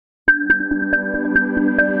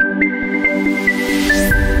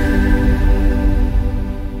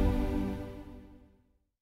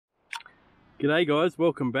G'day guys,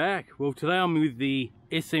 welcome back. Well, today I'm with the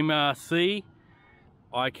SMRC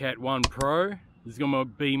ICAT 1 Pro. This is going to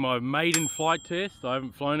be my maiden flight test. I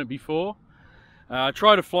haven't flown it before. I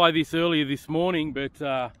tried to fly this earlier this morning,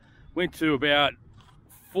 but went to about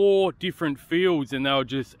 4 different fields and they were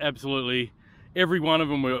just absolutely, every one of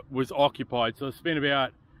them was occupied. So I spent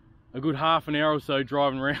about a good half an hour or so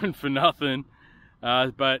driving around for nothing.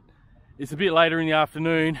 But it's a bit later in the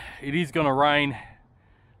afternoon. It is going to rain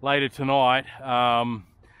later tonight.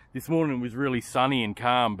 This morning it was really sunny and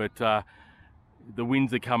calm, but the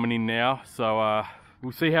winds are coming in now, so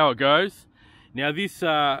we'll see how it goes. Now this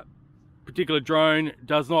particular drone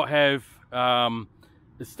does not have a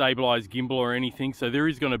stabilized gimbal or anything, so there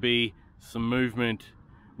is going to be some movement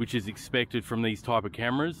which is expected from these type of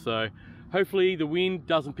cameras. So hopefully the wind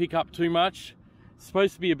doesn't pick up too much. It's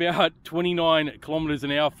supposed to be about 29 kilometers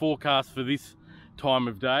an hour forecast for this time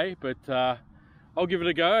of day, but I'll give it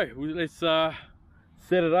a go. Let's set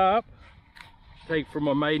it up, take it for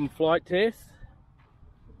my maiden flight test,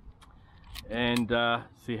 and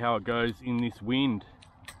see how it goes in this wind.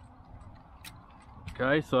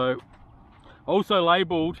 Okay, so also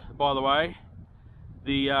labelled, by the way,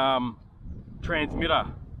 the transmitter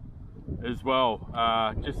as well,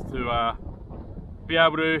 just to be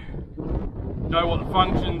able to know what the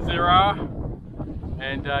functions there are.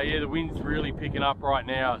 And yeah, the wind's really picking up right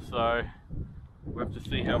now, so we'll have to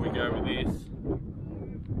see how we go with this.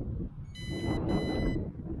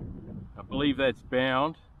 I believe that's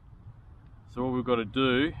bound. So what we've got to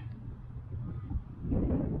do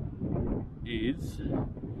is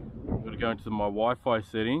I've got to go into my Wi-Fi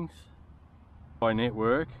settings, by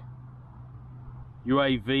network,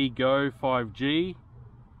 UAV Go 5G,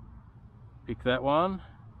 pick that one.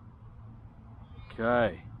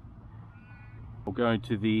 Okay, we'll go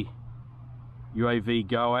into the UAV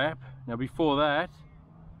Go app. Now before that,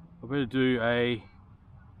 I better do a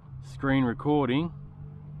screen recording.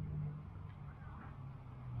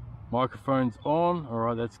 Microphone's on,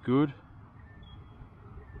 alright, that's good.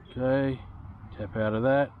 Okay, tap out of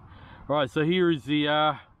that. Alright, so here is the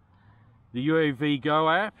UAV Go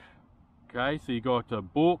app. Okay, so you got a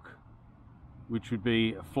book, which would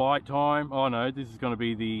be a flight time. Oh no, this is going to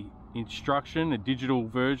be the instruction, a digital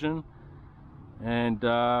version. And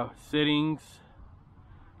settings.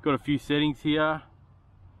 Got a few settings here.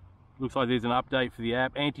 Looks like there's an update for the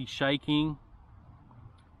app. Anti-shaking,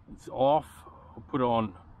 it's off. I'll put it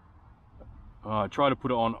on. Try to put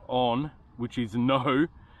it on, which is no.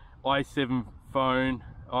 i7 phone,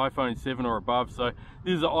 iPhone 7 or above. So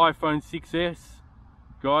this is an iPhone 6s,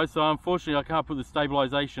 guys. So unfortunately, I can't put the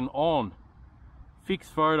stabilization on.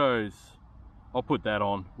 Fixed photos, I'll put that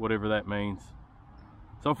on, whatever that means.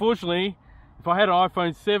 So unfortunately, if I had an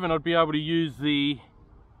iPhone 7, I'd be able to use the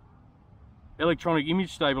electronic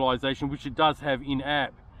image stabilization, which it does have in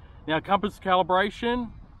app. Now compass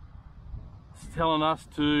calibration, it's telling us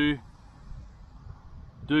to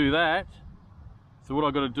do that. So what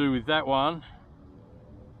I've got to do with that one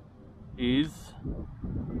is,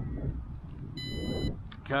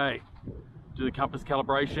 okay, do the compass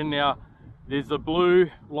calibration. Now there's the blue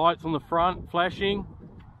lights on the front flashing.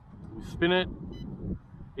 We'll spin it,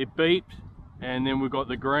 it beeped, and then we've got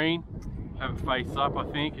the green. Have it face up, I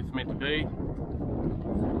think it's meant to be.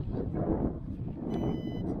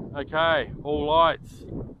 Okay, all lights.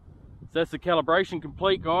 So that's the calibration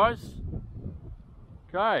complete, guys.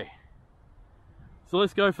 Okay, so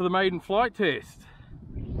let's go for the maiden flight test.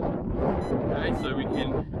 Okay, so we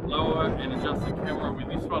can lower and adjust the camera with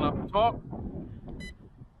this one up the top.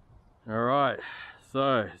 All right,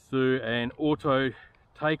 so let's do an auto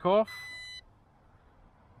takeoff.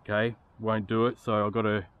 Okay, won't do it, so I've got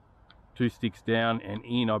to 2 sticks down and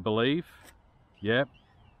in, I believe. Yep,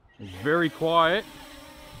 it's very quiet.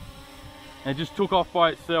 And just took off by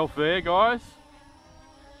itself there, guys.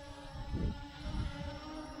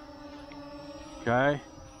 Okay.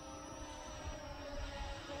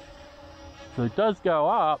 So it does go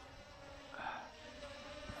up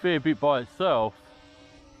a fair bit by itself.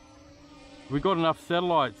 We've got enough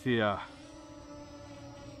satellites here.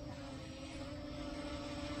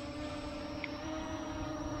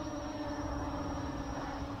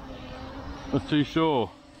 Not too sure.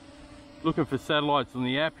 Looking for satellites on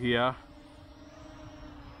the app here.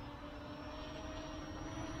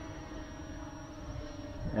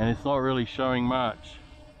 And it's not really showing much.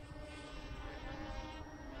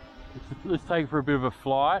 Let's take it for a bit of a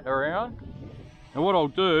flight around. And what I'll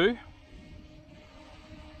do,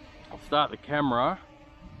 I'll start the camera,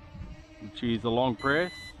 which is a long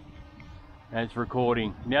press, and it's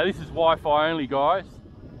recording. Now this is Wi-Fi only, guys.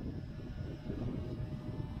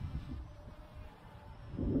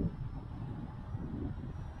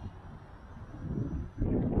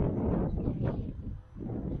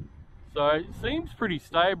 So it seems pretty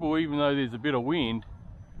stable even though there's a bit of wind.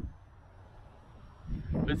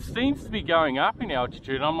 It seems to be going up in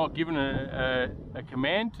altitude. I'm not given a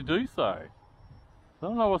command to do so. I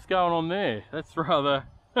don't know what's going on there. That's rather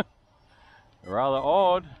rather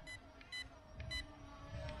odd.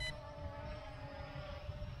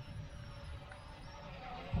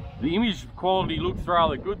 The image quality looks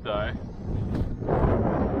rather good though.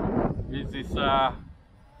 There's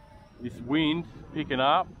this wind picking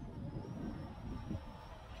up.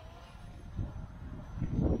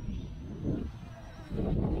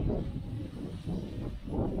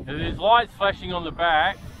 And there's lights flashing on the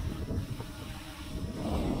back.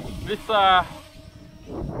 This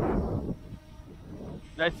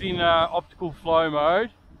that's in optical flow mode.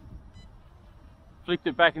 Flicked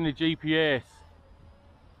it back into GPS.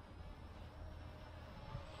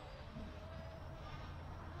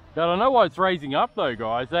 I don't know why it's raising up though,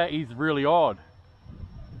 guys. That is really odd.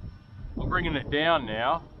 I'm bringing it down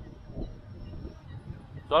now.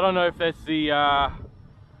 So I don't know if that's the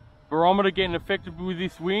barometer getting affected with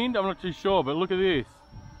this wind. I'm not too sure, but look at this.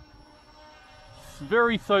 It's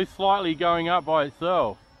very so slightly going up by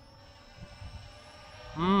itself.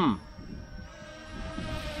 All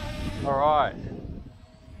right.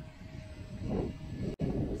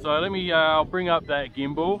 So let me, I'll bring up that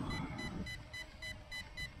gimbal.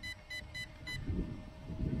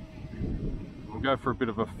 Go for a bit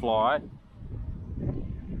of a flight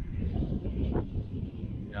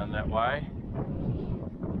down that way.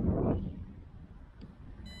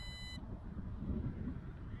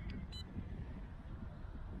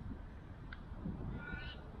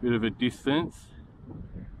 Bit of a distance. I'm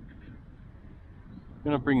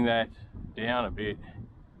going to bring that down a bit.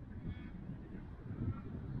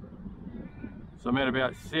 So I'm at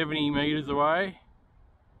about 70 meters away.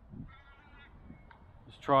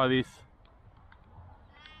 Let's try this.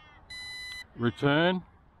 Return.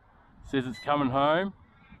 Says it's coming home.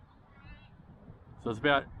 So it's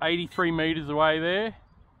about 83 meters away there.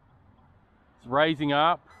 It's raising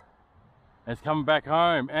up and it's coming back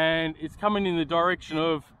home, and it's coming in the direction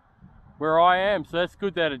of where I am, so that's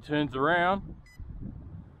good that it turns around.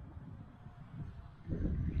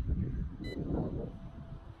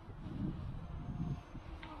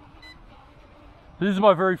 This is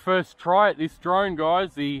my very first try at this drone,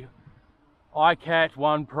 guys, the ICAT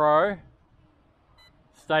 1 Pro.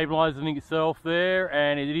 Stabilizing itself there,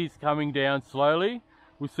 and it is coming down slowly.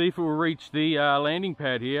 We'll see if it will reach the landing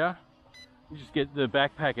pad here. We'll just get the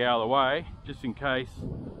backpack out of the way, just in case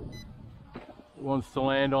it wants to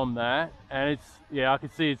land on that. And it's, yeah, I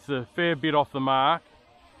can see it's a fair bit off the mark.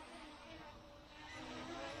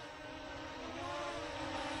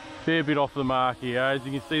 Fair bit off the mark here. As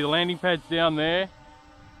you can see, the landing pad's down there.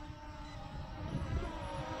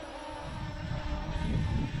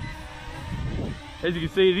 As you can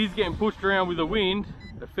see, it is getting pushed around with the wind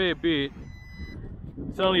a fair bit.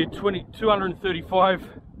 It's only a 235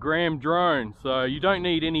 gram drone, so you don't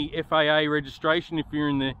need any FAA registration if you're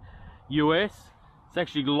in the US. It's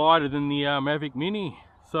actually lighter than the Mavic Mini.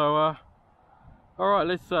 So, alright,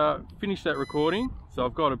 let's finish that recording. So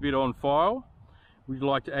I've got a bit on file. Would you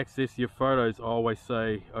like to access your photos? I always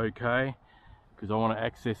say okay, because I want to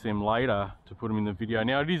access them later to put them in the video.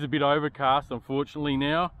 Now, it is a bit overcast, unfortunately,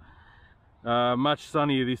 now. Much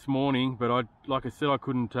sunnier this morning, but like I said, I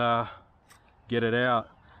couldn't get it out.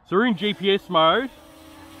 So we're in GPS mode,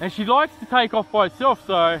 and she likes to take off by itself,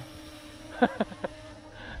 so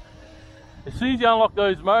as soon as you unlock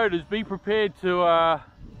those motors, be prepared to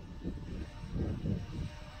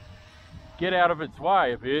get out of its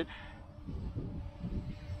way a bit.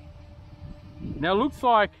 Now it looks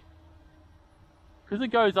like, because it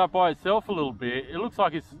goes up by itself a little bit, it looks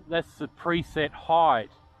like that's the preset height.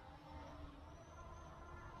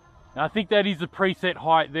 Now I think that is the preset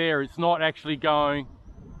height there. It's not actually going,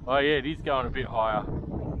 oh yeah, it is going a bit higher.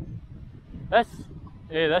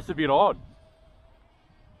 That's a bit odd.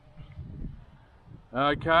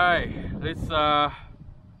 Okay, let's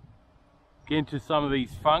get into some of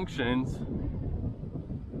these functions.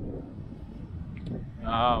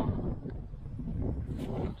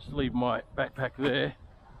 Just leave my backpack there.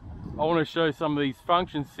 I want to show some of these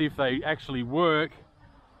functions, see if they actually work.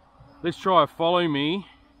 Let's try a follow me,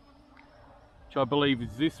 which I believe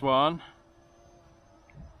is this one.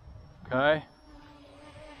 Okay,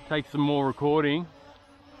 take some more recording.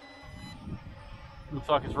 Looks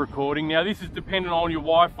like it's recording. Now this is dependent on your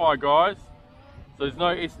Wi-Fi, guys, so there's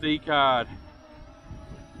no SD card.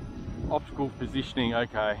 Optical positioning,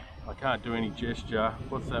 okay. I can't do any gesture.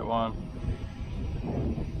 What's that one?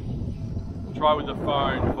 Try with the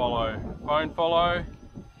phone follow. Phone follow.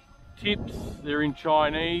 Tips, they're in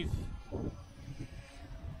Chinese.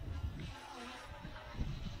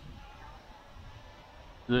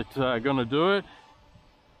 Is it gonna do it?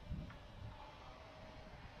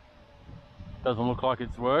 Doesn't look like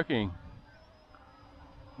it's working.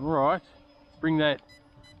 Alright, let's bring that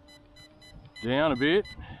down a bit.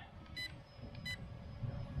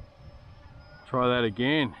 Try that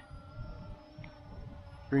again.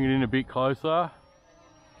 Bring it in a bit closer.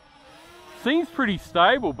 Seems pretty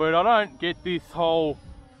stable, but I don't get this whole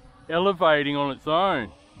elevating on its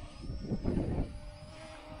own.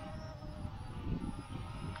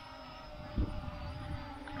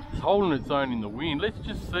 It's holding its own in the wind. Let's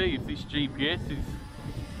just see if this GPS is...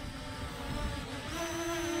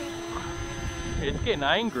 It's getting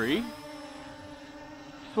angry.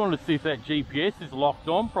 Just wanted to see if that GPS is locked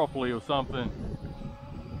on properly or something.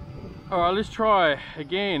 Alright, let's try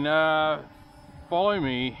again. Follow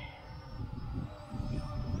me.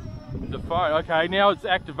 The phone. Okay, now it's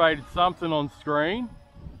activated something on screen.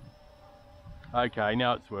 Okay,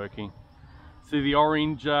 now it's working. See the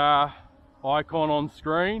orange icon on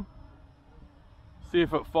screen? See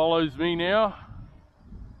if it follows me now.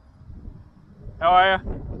 How are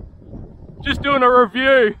you? Just doing a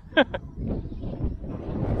review.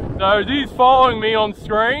 So it is following me on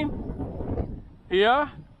screen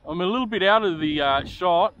here. I'm a little bit out of the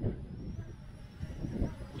shot.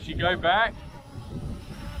 Should go back.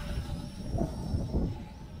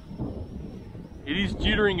 It is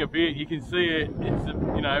jittering a bit. You can see it. It's a,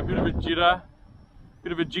 you know, a bit of a jitter,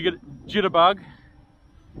 bit of a jitterbug.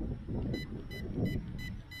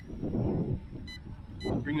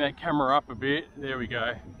 Bring that camera up a bit. There we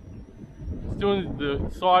go. It's doing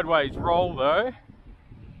the sideways roll though.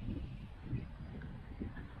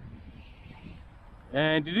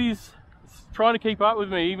 And it's trying to keep up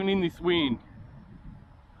with me even in this wind.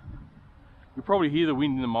 You'll probably hear the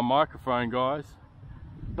wind in my microphone, guys.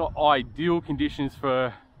 Not ideal conditions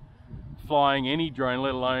for flying any drone,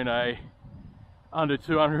 let alone a under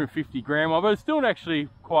 250 gram one, but it's doing actually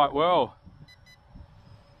quite well.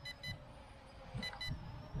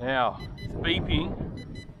 Now, it's beeping.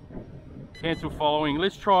 Cancel following.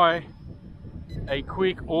 Let's try a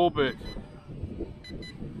quick orbit.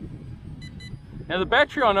 Now the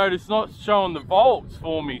battery, I noticed, not showing the volts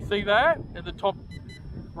for me. See that? At the top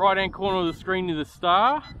right hand corner of the screen is a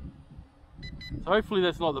star. So hopefully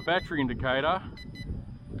that's not the battery indicator.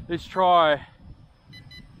 Let's try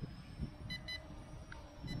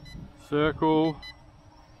circle.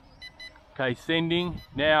 Okay, sending.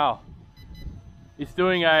 Now it's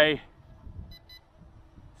doing a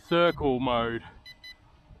circle mode,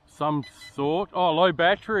 some sort. Oh, low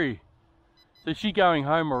battery. So she's going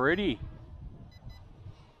home already.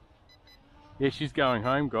 Yeah, she's going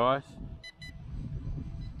home, guys.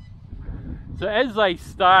 So as they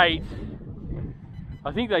state,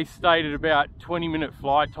 I think they stated about 20-minute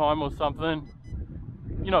flight time or something.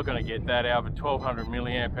 You're not going to get that out of a 1200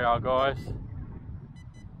 milliamp hour, guys.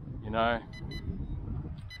 You know.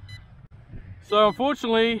 So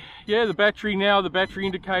unfortunately, yeah, the battery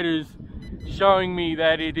indicator is showing me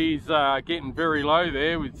that it is getting very low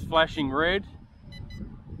there with flashing red.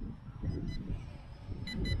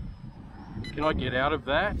 Can I get out of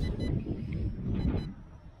that?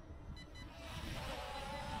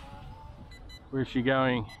 Where's she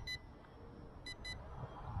going?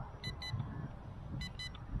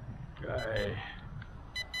 Okay.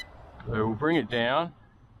 So we'll bring it down.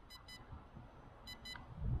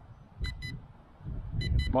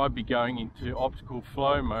 Might be going into optical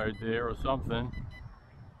flow mode there or something.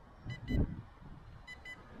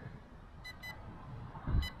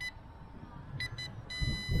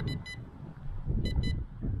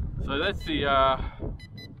 So that's the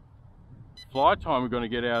flight time we're going to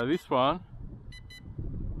get out of this one.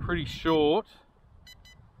 Pretty short.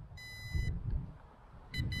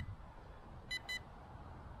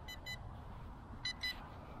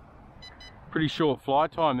 Pretty short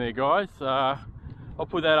flight time there, guys. I'll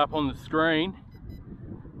put that up on the screen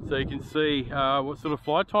so you can see what sort of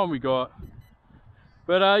flight time we got.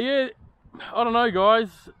 But yeah, I don't know, guys.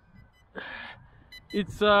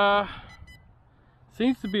 It's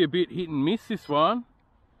seems to be a bit hit and miss, this one.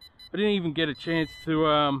 I didn't even get a chance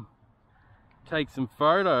to take some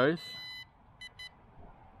photos,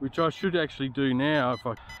 which I should actually do now if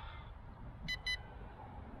I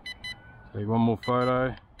take one more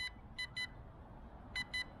photo.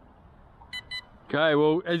 Okay,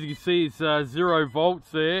 well, as you can see, it's 0 volts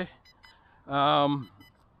there.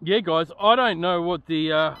 Yeah, guys, I don't know what the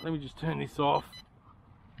let me just turn this off.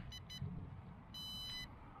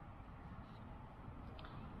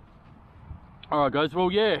 Alright guys, well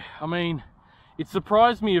yeah, I mean, it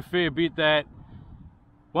surprised me a fair bit that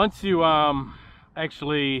once you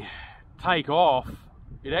actually take off,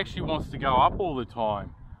 it actually wants to go up all the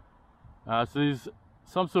time. So there's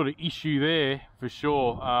some sort of issue there for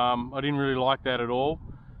sure. I didn't really like that at all,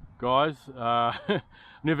 guys.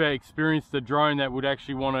 Never experienced a drone that would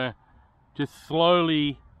actually want to just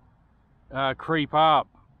slowly creep up,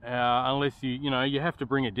 unless you have to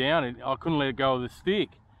bring it down. I couldn't let it go of the stick.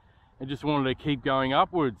 It just wanted to keep going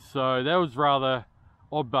upwards. So that was rather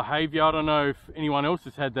odd behavior. I don't know if anyone else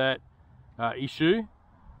has had that issue,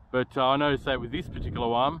 but I noticed that with this particular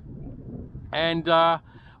one. And I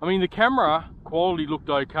mean, the camera quality looked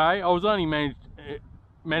okay. I was only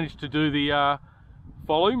managed to do the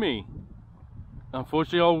follow me.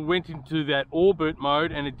 Unfortunately, I went into that orbit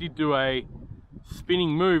mode and it did do a spinning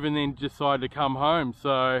move and then decided to come home.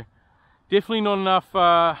 So definitely not enough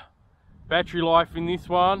battery life in this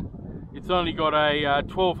one. It's only got a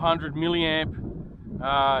 1200 milliamp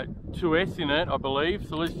 2S in it, I believe.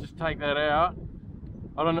 So let's just take that out.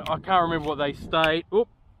 I can't remember what they state.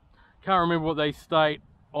 Can't remember what they state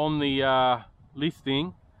on the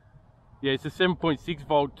listing. Yeah, it's a 7.6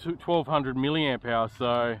 volt 1200 milliamp hour.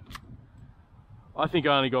 So I think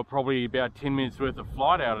I only got probably about 10 minutes worth of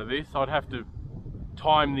flight out of this. I'd have to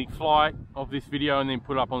time the flight of this video and then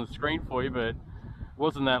put it up on the screen for you, but it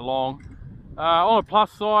wasn't that long. On a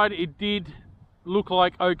plus side, it did look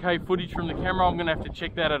like okay footage from the camera. I'm gonna have to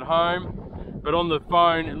check that at home, but on the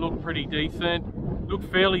phone it looked pretty decent.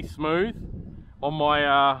 Looked fairly smooth on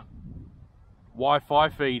my Wi-Fi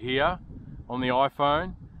feed here on the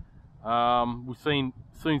iPhone. We'll soon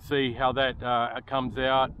see how that comes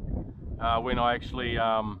out when I actually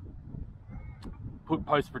put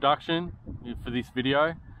post-production for this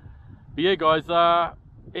video. But yeah, guys,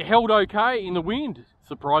 it held okay in the wind,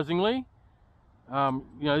 surprisingly.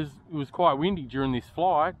 It was quite windy during this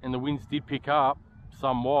flight, and the winds did pick up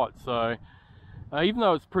somewhat. So even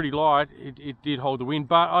though it's pretty light, it did hold the wind.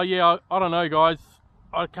 But yeah, I don't know, guys.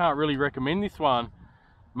 I can't really recommend this one,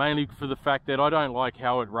 mainly for the fact that I don't like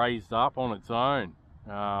how it raised up on its own,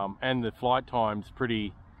 and the flight time's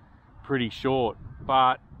pretty short.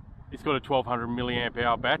 But it's got a 1200 milliamp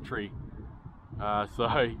hour battery,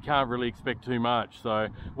 so you can't really expect too much. So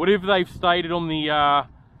whatever they've stated on the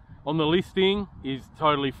listing is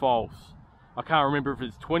totally false. I can't remember if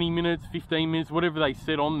it's 20 minutes, 15 minutes, whatever they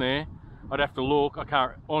said on there. I'd have to look.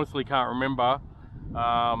 Honestly can't remember.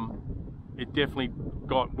 It definitely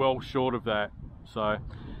got well short of that. So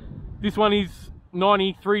this one is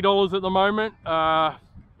 $93 at the moment.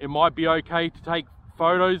 It might be okay to take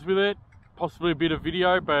photos with it, possibly a bit of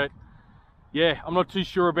video, but yeah, I'm not too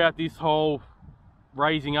sure about this whole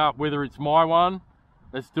raising up, whether it's my one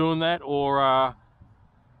that's doing that or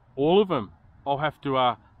all of them. I'll have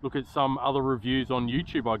to look at some other reviews on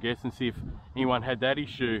YouTube, I guess, and see if anyone had that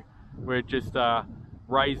issue where it just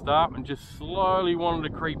raised up and just slowly wanted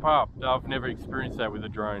to creep up. I've never experienced that with a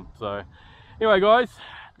drone. So anyway, guys,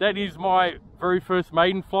 that is my very first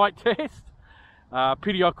maiden flight test.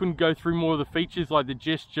 Pity I couldn't go through more of the features like the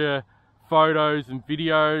gesture photos and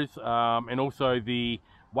videos, and also the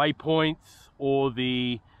waypoints or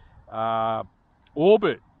the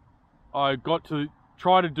orbit. I got to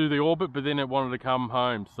try to do the orbit, but then it wanted to come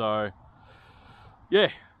home. So yeah,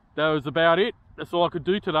 that was about it. That's all I could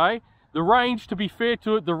do today. The range, to be fair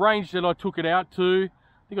to it, the range that I took it out to,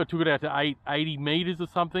 I think I took it out to 80 meters or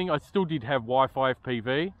something. I still did have Wi-Fi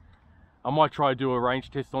FPV. I might try to do a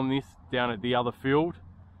range test on this down at the other field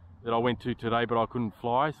that I went to today, but I couldn't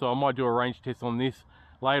fly. So I might do a range test on this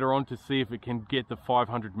later on to see if it can get the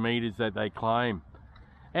 500 meters that they claim.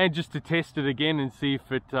 And just to test it again and see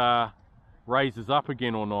if it raises up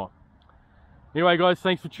again or not. Anyway, guys,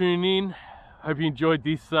 thanks for tuning in. Hope you enjoyed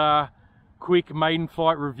this quick maiden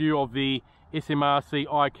flight review of the SMRC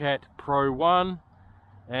ICAT Pro 1.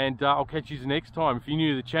 And I'll catch you next time. If you're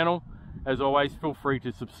new to the channel, as always, feel free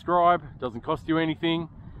to subscribe. It doesn't cost you anything.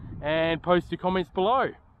 And post your comments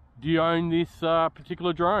below. Do you own this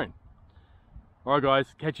particular drone? Alright, guys,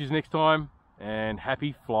 catch you next time, and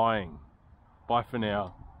happy flying. Bye for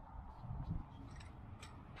now.